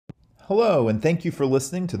Hello, and thank you for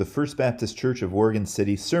listening to the First Baptist Church of Oregon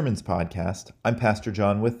City Sermons Podcast. I'm Pastor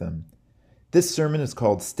John Witham. This sermon is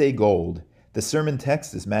called Stay Gold. The sermon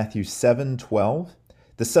text is Matthew 7:12.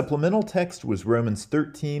 The supplemental text was Romans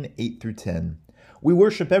 13:8-10. We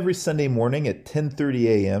worship every Sunday morning at 10:30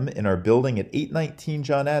 a.m. in our building at 819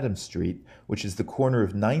 John Adams Street, which is the corner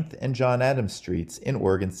of 9th and John Adams Streets in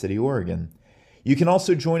Oregon City, Oregon. You can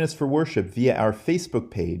also join us for worship via our Facebook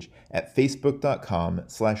page at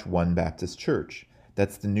facebook.com/OneBaptistChurch.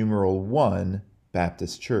 That's the numeral 1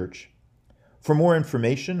 Baptist Church. For more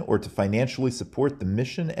information or to financially support the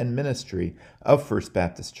mission and ministry of First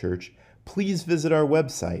Baptist Church, please visit our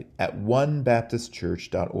website at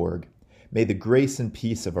onebaptistchurch.org. May the grace and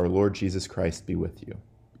peace of our Lord Jesus Christ be with you.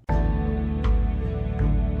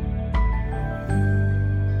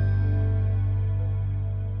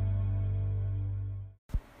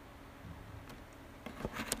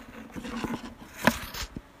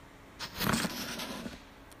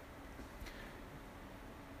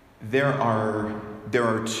 There are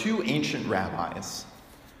two ancient rabbis.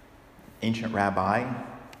 Ancient rabbi,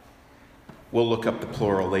 we'll look up the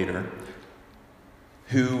plural later,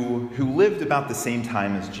 who lived about the same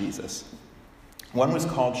time as Jesus. One was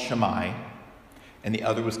called Shammai, and the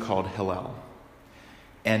other was called Hillel.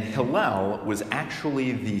 And Hillel was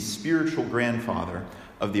actually the spiritual grandfather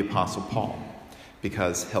of the Apostle Paul,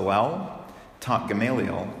 because Hillel taught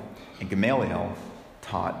Gamaliel, and Gamaliel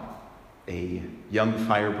taught a young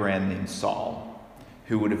firebrand named Saul,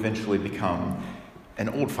 who would eventually become an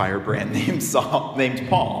old firebrand named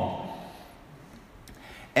Paul.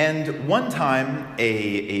 And one time,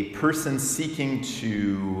 a person seeking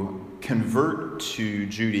to convert to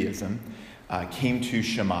Judaism came to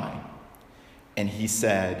Shammai, and he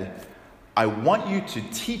said, I want you to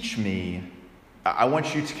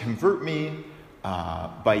convert me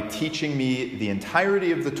by teaching me the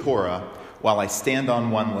entirety of the Torah while I stand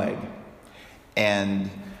on one leg. And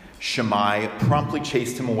Shammai promptly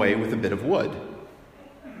chased him away with a bit of wood.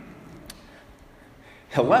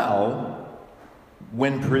 Hillel,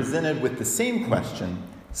 when presented with the same question,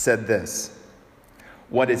 said this: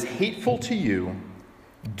 what is hateful to you,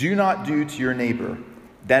 do not do to your neighbor.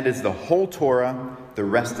 That is the whole Torah, the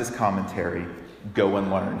rest is commentary. Go and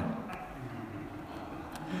learn.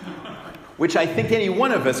 Which I think any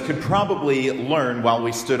one of us could probably learn while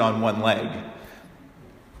we stood on one leg.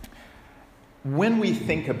 When we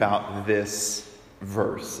think about this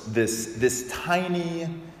verse, this tiny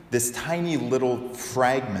little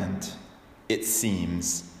fragment, it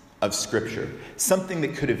seems, of Scripture, something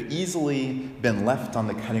that could have easily been left on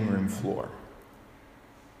the cutting room floor,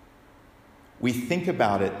 we think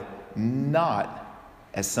about it not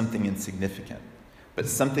as something insignificant, but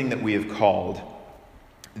something that we have called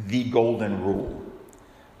the Golden Rule.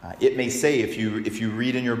 It may say, if you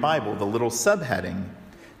read in your Bible, the little subheading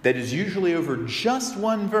that is usually over just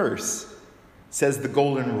one verse says the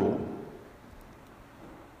Golden Rule.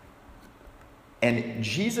 And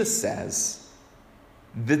Jesus says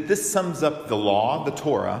that this sums up the law, the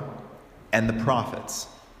Torah, and the prophets.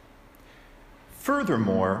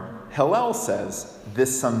 Furthermore, Hillel says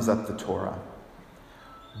this sums up the Torah.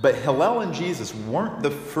 But Hillel and Jesus weren't the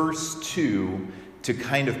first two to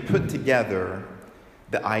kind of put together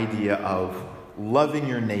the idea of loving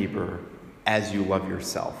your neighbor as you love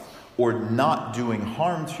yourself, or not doing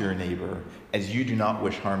harm to your neighbor as you do not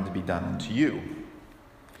wish harm to be done unto you.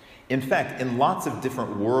 In fact, in lots of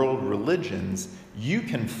different world religions, you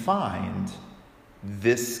can find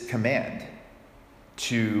this command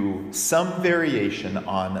to some variation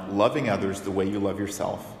on loving others the way you love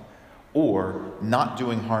yourself, or not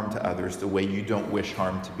doing harm to others the way you don't wish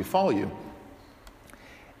harm to befall you.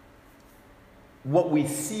 What we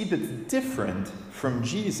see that's different from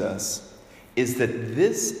Jesus is that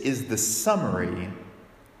this is the summary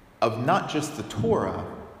of not just the Torah,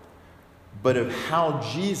 but of how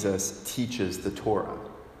Jesus teaches the Torah.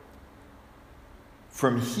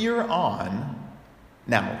 From here on,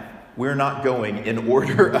 now, we're not going in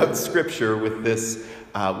order of Scripture with this,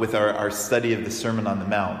 with our study of the Sermon on the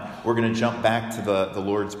Mount. We're going to jump back to the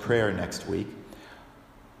Lord's Prayer next week.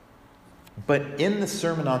 But in the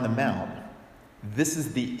Sermon on the Mount, this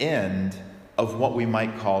is the end of what we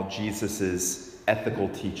might call Jesus's ethical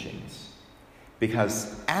teachings.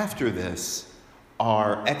 Because after this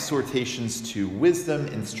are exhortations to wisdom,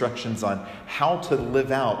 instructions on how to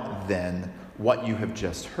live out then what you have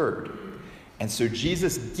just heard. And so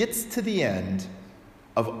Jesus gets to the end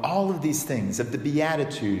of all of these things, of the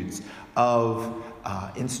Beatitudes, of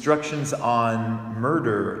instructions on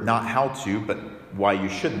murder, not how to, but why you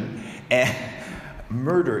shouldn't, and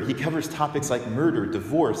Murder. He covers topics like murder,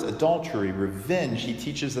 divorce, adultery, revenge. He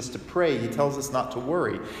teaches us to pray. He tells us not to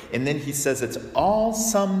worry. And then he says it's all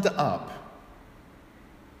summed up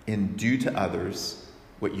in do to others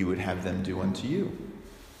what you would have them do unto you.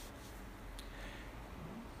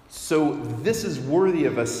 So this is worthy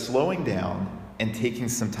of us slowing down and taking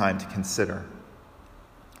some time to consider.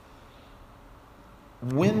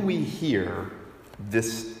 When we hear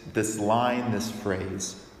this line, this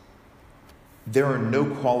phrase, there are no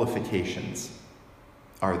qualifications,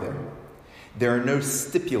 are there? There are no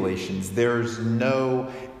stipulations. There's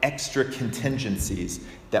no extra contingencies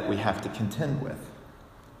that we have to contend with.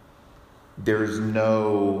 There's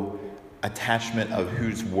no attachment of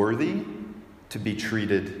who's worthy to be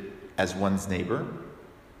treated as one's neighbor.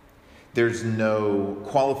 There's no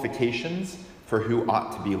qualifications for who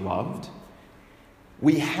ought to be loved.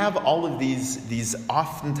 We have all of these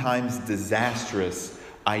oftentimes disastrous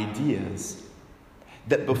ideas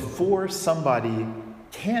that before somebody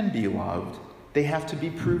can be loved, they have to be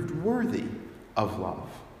proved worthy of love.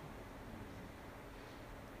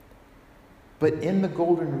 But in the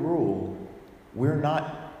Golden Rule, we're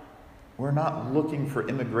not looking for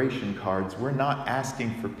immigration cards. We're not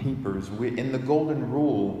asking for papers. In the Golden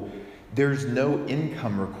Rule, there's no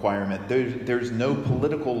income requirement. There's no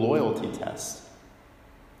political loyalty test.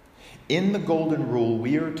 In the Golden Rule,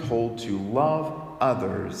 we are told to love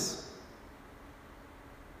others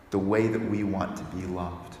the way that we want to be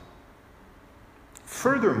loved.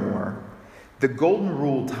 Furthermore, the Golden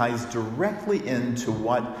Rule ties directly into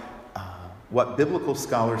what biblical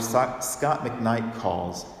scholar Scott McKnight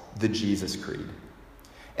calls the Jesus Creed.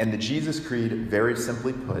 And the Jesus Creed, very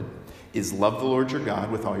simply put, is love the Lord your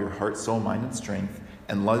God with all your heart, soul, mind, and strength,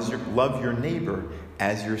 and love your neighbor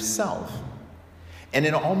as yourself. And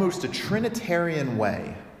in almost a Trinitarian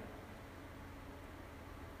way,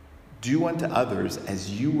 do unto others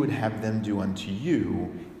as you would have them do unto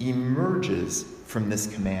you, emerges from this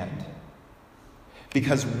command.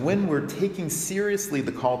 Because when we're taking seriously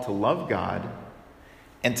the call to love God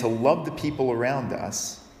and to love the people around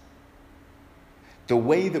us, the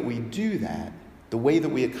way that we do that, the way that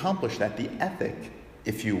we accomplish that, the ethic,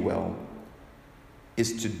 if you will,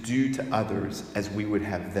 is to do to others as we would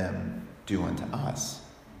have them do unto us.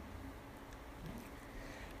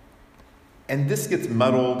 And this gets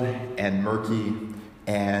muddled and murky,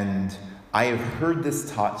 and I have heard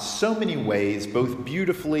this taught so many ways, both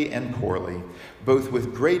beautifully and poorly, both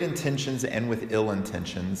with great intentions and with ill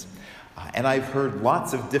intentions. And I've heard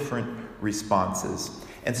lots of different responses.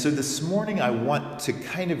 And so this morning I want to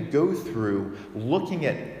kind of go through looking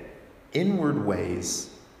at inward ways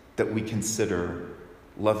that we consider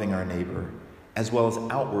loving our neighbor, as well as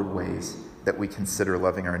outward ways that we consider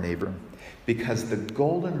loving our neighbor. Because the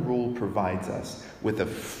Golden Rule provides us with a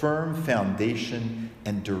firm foundation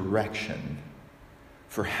and direction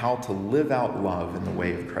for how to live out love in the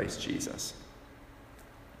way of Christ Jesus.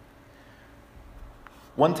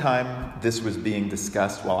 One time, this was being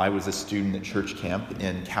discussed while I was a student at church camp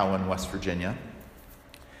in Cowan, West Virginia.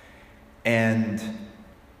 And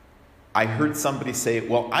I heard somebody say,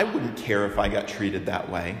 well, I wouldn't care if I got treated that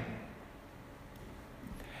way.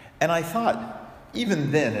 And I thought,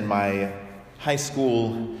 even then in my high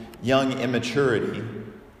school young immaturity,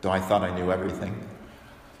 though I thought I knew everything,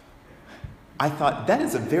 I thought that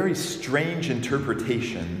is a very strange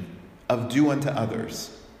interpretation of do unto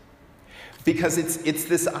others. Because it's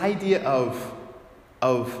this idea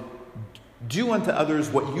of do unto others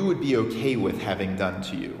what you would be okay with having done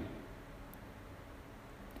to you.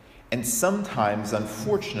 And sometimes,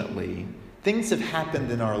 unfortunately, things have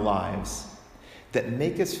happened in our lives that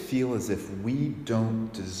make us feel as if we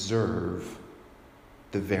don't deserve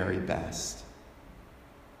the very best.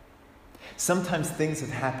 Sometimes things have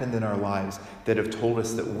happened in our lives that have told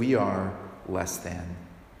us that we are less than.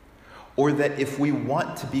 Or that if we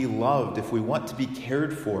want to be loved, if we want to be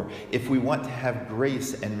cared for, if we want to have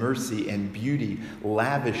grace and mercy and beauty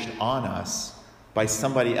lavished on us by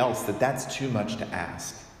somebody else, that's too much to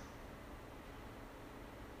ask.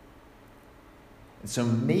 And so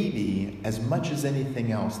maybe, as much as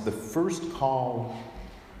anything else, the first call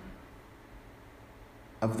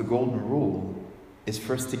of the Golden Rule is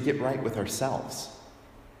for us to get right with ourselves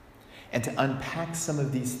and to unpack some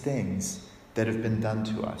of these things that have been done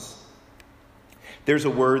to us. There's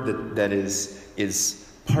a word that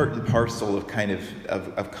is part and parcel of kind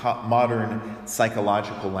of modern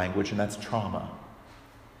psychological language, and that's trauma.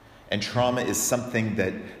 And trauma is something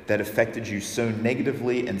that affected you so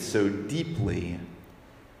negatively and so deeply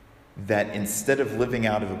that instead of living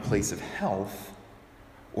out of a place of health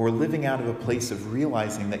or living out of a place of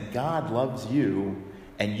realizing that God loves you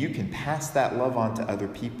and you can pass that love on to other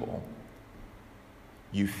people,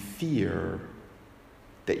 you fear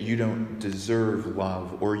that you don't deserve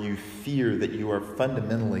love, or you fear that you are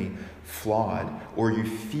fundamentally flawed, or you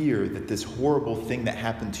fear that this horrible thing that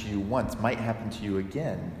happened to you once might happen to you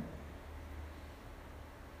again.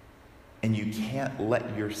 And you can't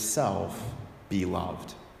let yourself be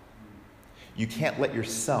loved. You can't let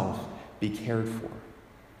yourself be cared for.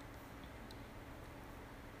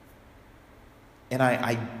 And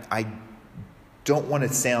I don't want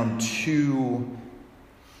to sound too...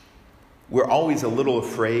 We're always a little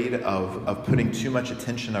afraid of putting too much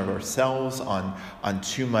attention of ourselves, on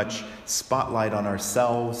too much spotlight on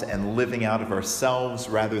ourselves and living out of ourselves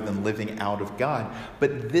rather than living out of God.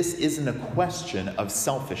 But this isn't a question of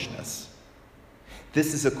selfishness.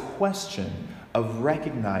 This is a question of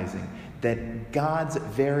recognizing that God's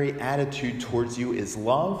very attitude towards you is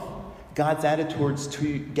love. God's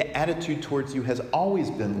attitude towards you has always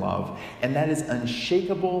been love, and that is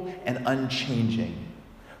unshakable and unchanging.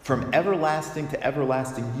 From everlasting to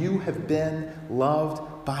everlasting, you have been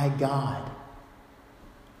loved by God.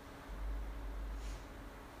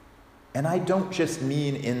 And I don't just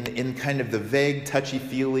mean in kind of the vague,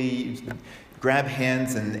 touchy-feely, grab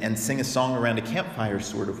hands and sing a song around a campfire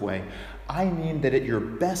sort of way. I mean that at your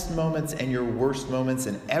best moments and your worst moments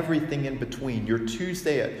and everything in between, your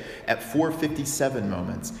Tuesday at 4:57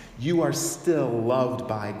 moments, you are still loved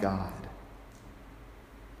by God.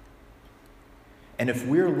 And if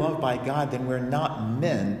we're loved by God, then we're not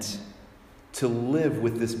meant to live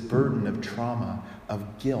with this burden of trauma,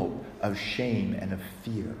 of guilt, of shame, and of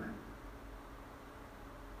fear.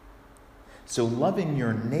 So loving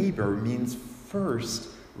your neighbor means first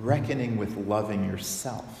reckoning with loving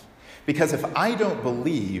yourself. Because if I don't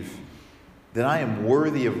believe that I am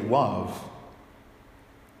worthy of love,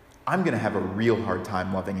 I'm going to have a real hard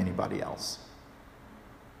time loving anybody else.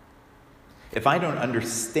 If I don't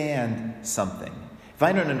understand something, if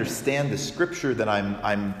I don't understand the scripture that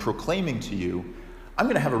I'm proclaiming to you, I'm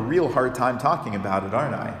going to have a real hard time talking about it,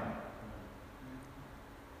 aren't I?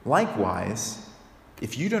 Likewise,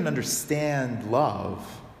 if you don't understand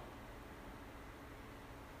love,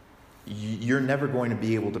 you're never going to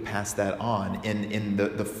be able to pass that on in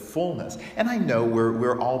the fullness. And I know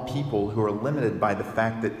we're all people who are limited by the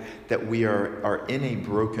fact that we are in a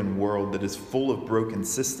broken world that is full of broken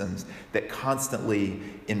systems that constantly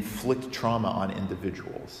inflict trauma on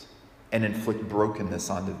individuals and inflict brokenness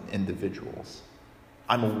on individuals.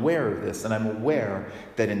 I'm aware of this, and I'm aware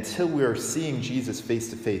that until we are seeing Jesus face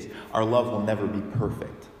to face, our love will never be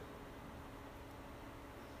perfect.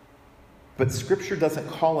 But Scripture doesn't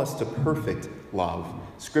call us to perfect love.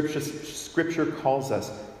 Scripture calls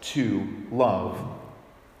us to love,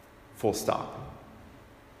 full stop.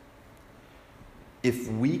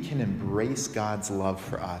 If we can embrace God's love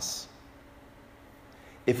for us,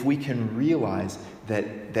 if we can realize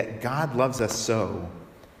that God loves us so,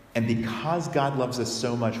 and because God loves us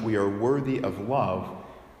so much, we are worthy of love,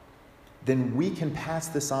 then we can pass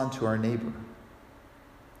this on to our neighbor.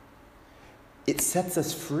 It sets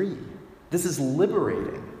us free. This is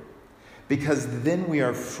liberating, because then we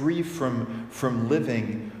are free from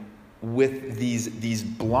living with these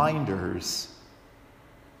blinders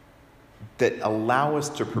that allow us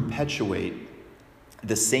to perpetuate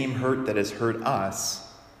the same hurt that has hurt us,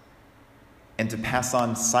 and to pass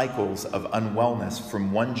on cycles of unwellness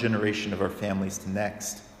from one generation of our families to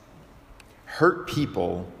next. Hurt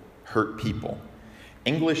people hurt people.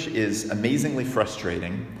 English is amazingly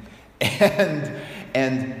frustrating,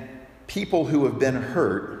 and people who have been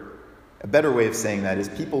hurt, a better way of saying that is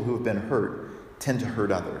people who have been hurt tend to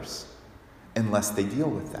hurt others unless they deal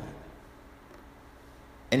with that.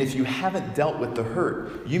 And if you haven't dealt with the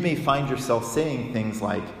hurt, you may find yourself saying things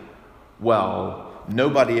like, well,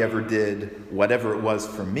 nobody ever did whatever it was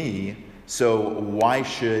for me, so why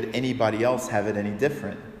should anybody else have it any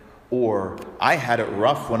different? Or, I had it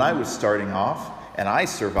rough when I was starting off, and I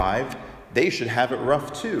survived. They should have it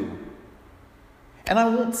rough too. And I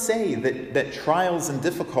won't say that trials and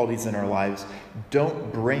difficulties in our lives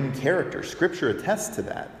don't bring character. Scripture attests to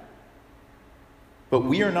that. But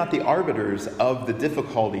we are not the arbiters of the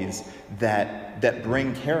difficulties that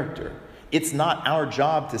bring character. It's not our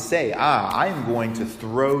job to say, I'm going to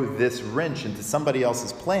throw this wrench into somebody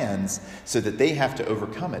else's plans so that they have to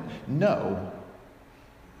overcome it. No.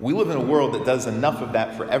 We live in a world that does enough of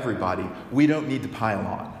that for everybody. We don't need to pile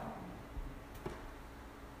on.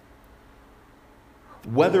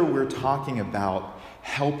 Whether we're talking about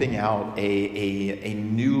helping out a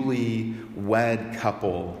newly wed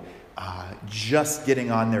couple just getting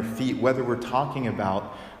on their feet, whether we're talking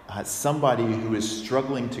about somebody who is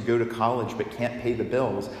struggling to go to college but can't pay the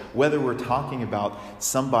bills, whether we're talking about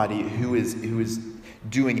somebody who is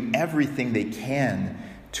doing everything they can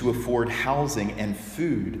to afford housing and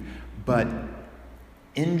food, but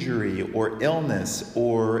injury or illness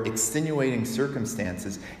or extenuating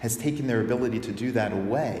circumstances has taken their ability to do that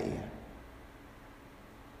away.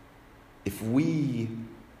 If we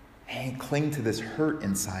cling to this hurt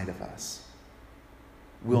inside of us,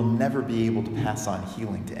 we'll never be able to pass on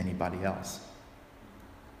healing to anybody else.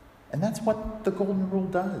 And that's what the Golden Rule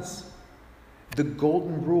does. The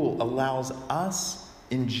Golden Rule allows us,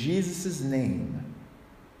 in Jesus' name,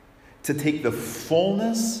 to take the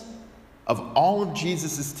fullness of all of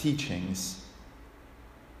Jesus' teachings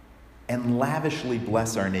and lavishly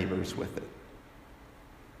bless our neighbors with it.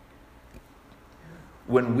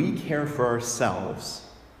 When we care for ourselves,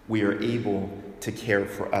 we are able to care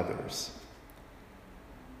for others.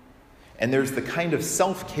 And there's the kind of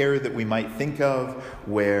self-care that we might think of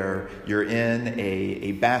where you're in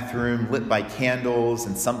a bathroom lit by candles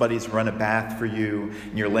and somebody's run a bath for you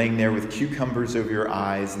and you're laying there with cucumbers over your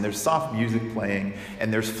eyes and there's soft music playing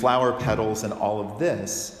and there's flower petals and all of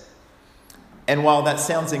this. And while that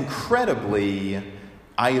sounds incredibly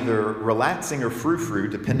either relaxing or frou-frou,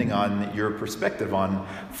 depending on your perspective on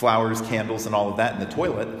flowers, candles, and all of that in the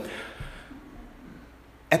toilet,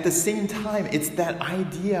 at the same time, it's that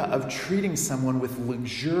idea of treating someone with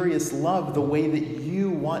luxurious love the way that you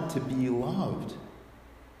want to be loved.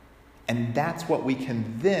 And that's what we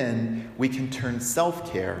can turn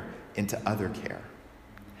self-care into other care.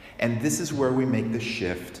 And this is where we make the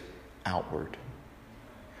shift outward.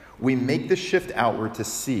 We make the shift outward to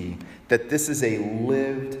see that this is a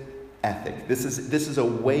lived ethic. This is a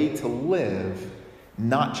way to live,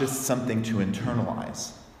 not just something to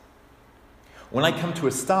internalize. When I come to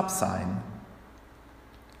a stop sign,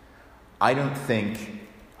 I don't think,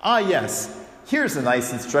 yes, here's a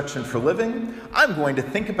nice instruction for living. I'm going to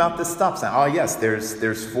think about this stop sign. Yes,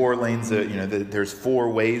 there's 4 lanes, there's 4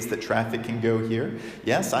 ways that traffic can go here.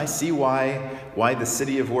 Yes, I see why the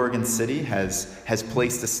city of Oregon City has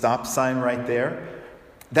placed a stop sign right there.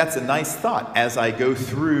 That's a nice thought as I go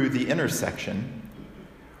through the intersection,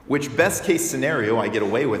 which best case scenario, I get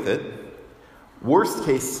away with it. Worst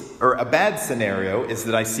case, or a bad scenario, is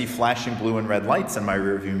that I see flashing blue and red lights in my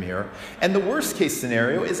rearview mirror. And the worst case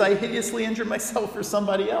scenario is I hideously injure myself or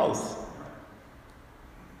somebody else.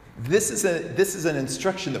 This is an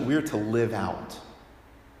instruction that we are to live out.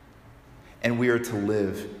 And we are to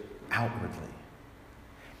live outwardly.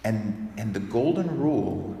 And the Golden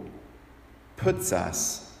Rule puts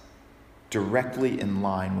us directly in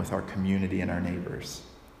line with our community and our neighbors.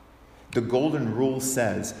 The Golden Rule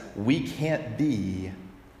says we can't be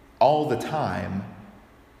all the time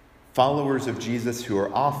followers of Jesus who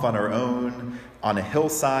are off on our own, on a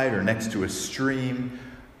hillside or next to a stream,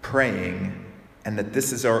 praying, and that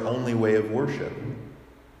this is our only way of worship.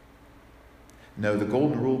 No, the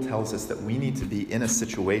Golden Rule tells us that we need to be in a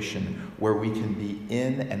situation where we can be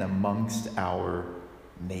in and amongst our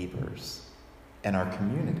neighbors and our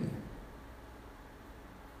community.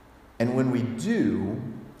 And when we do,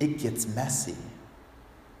 it gets messy.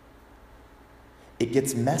 It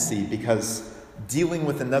gets messy because dealing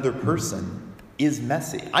with another person is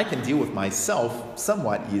messy. I can deal with myself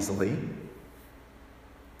somewhat easily.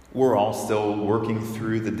 We're all still working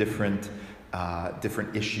through the different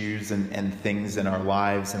issues and things in our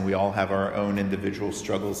lives, and we all have our own individual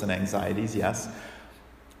struggles and anxieties, yes.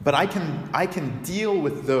 But I can deal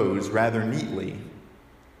with those rather neatly.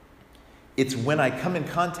 It's when I come in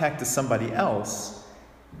contact with somebody else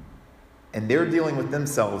and they're dealing with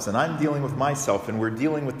themselves and I'm dealing with myself and we're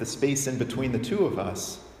dealing with the space in between the two of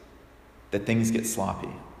us that things get sloppy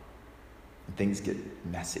and things get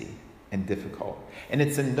messy and difficult. And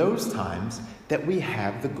it's in those times that we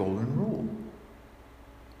have the Golden Rule.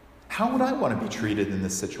 How would I want to be treated in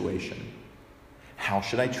this situation? How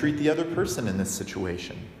should I treat the other person in this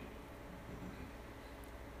situation?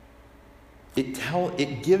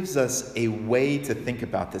 It gives us a way to think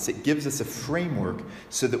about this. It gives us a framework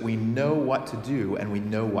so that we know what to do and we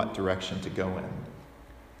know what direction to go in.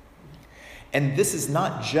 And this is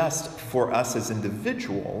not just for us as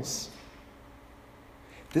individuals.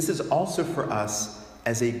 This is also for us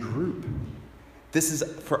as a group. This is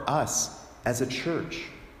for us as a church,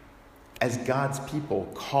 as God's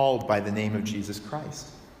people called by the name of Jesus Christ.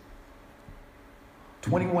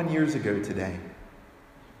 21 years ago today,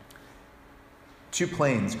 2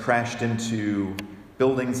 planes crashed into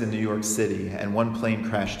buildings in New York City, and 1 plane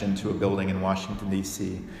crashed into a building in Washington,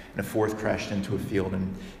 D.C., and a 4th crashed into a field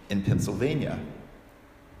in Pennsylvania.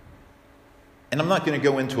 And I'm not going to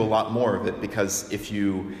go into a lot more of it, because if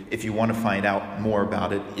you want to find out more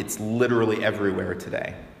about it, it's literally everywhere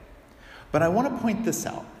today. But I want to point this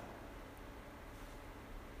out.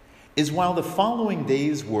 Is while the following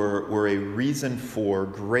days were a reason for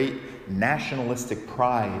great nationalistic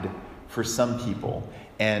pride for some people,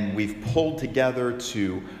 and we've pulled together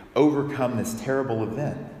to overcome this terrible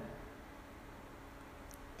event,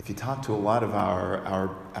 if you talk to a lot of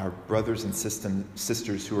our brothers and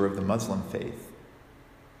sisters who are of the Muslim faith,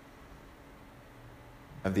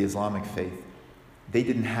 of the Islamic faith, they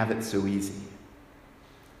didn't have it so easy,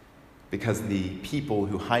 because the people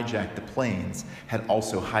who hijacked the planes had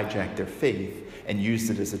also hijacked their faith and used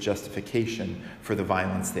it as a justification for the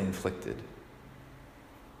violence they inflicted.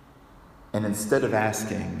 And instead of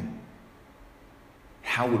asking,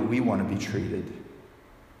 how would we want to be treated?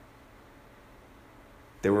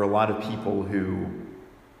 There were a lot of people who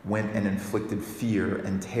went and inflicted fear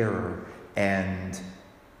and terror and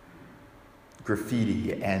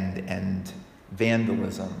graffiti and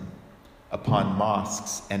vandalism upon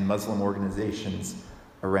mosques and Muslim organizations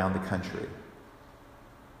around the country.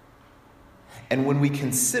 And when we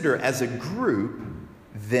consider as a group,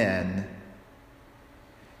 then,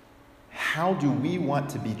 how do we want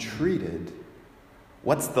to be treated?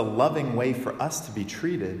 What's the loving way for us to be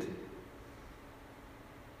treated?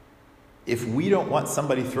 If we don't want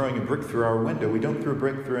somebody throwing a brick through our window, we don't throw a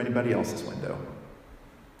brick through anybody else's window.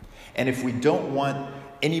 And if we don't want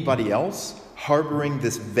anybody else harboring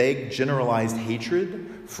this vague, generalized hatred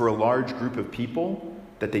for a large group of people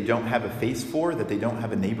that they don't have a face for, that they don't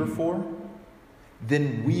have a neighbor for,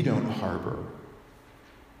 then we don't harbor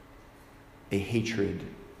a hatred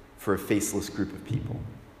for a faceless group of people.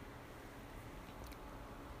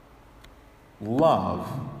 Love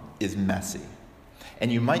is messy.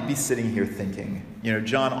 And you might be sitting here thinking,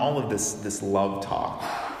 John, all of this love talk,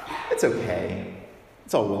 it's okay.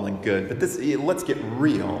 It's all well and good, but let's get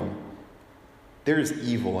real. There is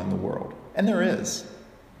evil in the world, and there is.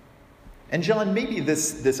 And John, maybe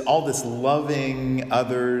this loving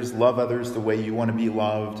others, love others the way you want to be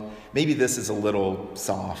loved, maybe this is a little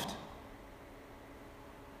soft.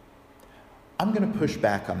 I'm going to push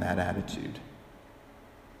back on that attitude.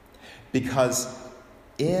 Because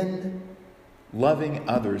in loving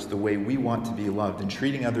others the way we want to be loved and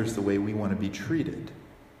treating others the way we want to be treated,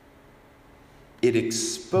 it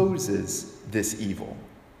exposes this evil.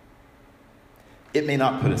 It may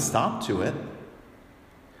not put a stop to it,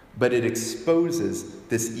 but it exposes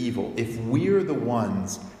this evil. If we're the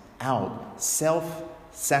ones out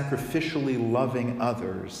self-sacrificially loving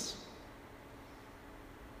others,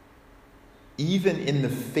 even in the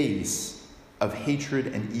face of hatred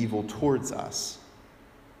and evil towards us,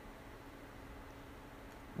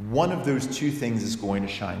 one of those two things is going to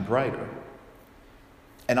shine brighter.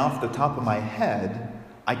 And off the top of my head,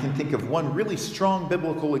 I can think of one really strong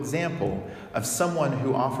biblical example of someone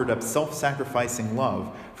who offered up self-sacrificing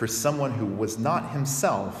love for someone who was not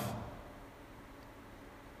himself,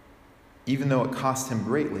 even though it cost him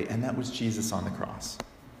greatly, and that was Jesus on the cross.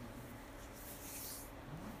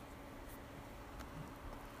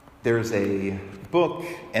 There's a book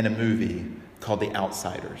and a movie called The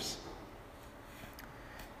Outsiders.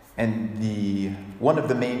 And one of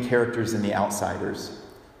the main characters in The Outsiders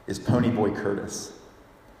is Ponyboy Curtis.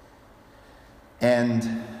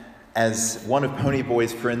 And as one of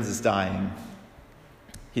Ponyboy's friends is dying,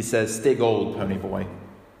 he says, "Stay gold, Ponyboy."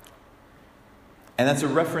 And that's a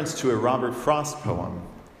reference to a Robert Frost poem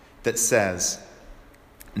that says,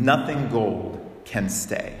 "Nothing gold can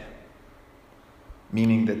stay."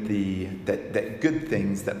 Meaning that good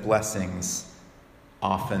things, that blessings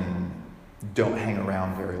often don't hang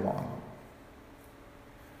around very long.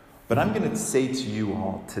 But I'm going to say to you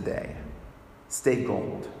all today, stay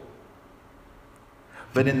gold.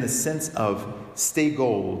 But in the sense of stay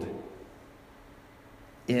gold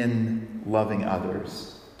in loving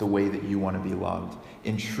others the way that you want to be loved,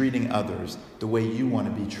 in treating others the way you want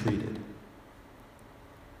to be treated.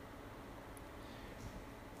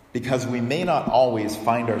 Because we may not always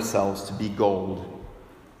find ourselves to be gold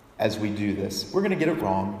as we do this. We're going to get it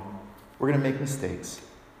wrong. We're going to make mistakes.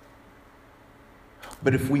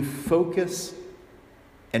 But if we focus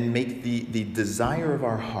and make the desire of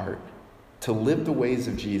our heart to live the ways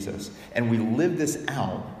of Jesus, and we live this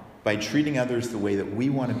out by treating others the way that we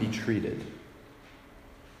want to be treated,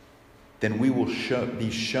 then we will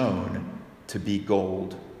be shown to be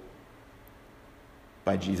gold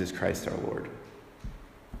by Jesus Christ our Lord.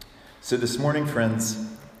 So this morning, friends,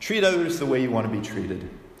 treat others the way you want to be treated.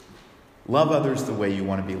 Love others the way you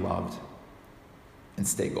want to be loved. And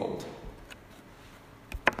stay gold.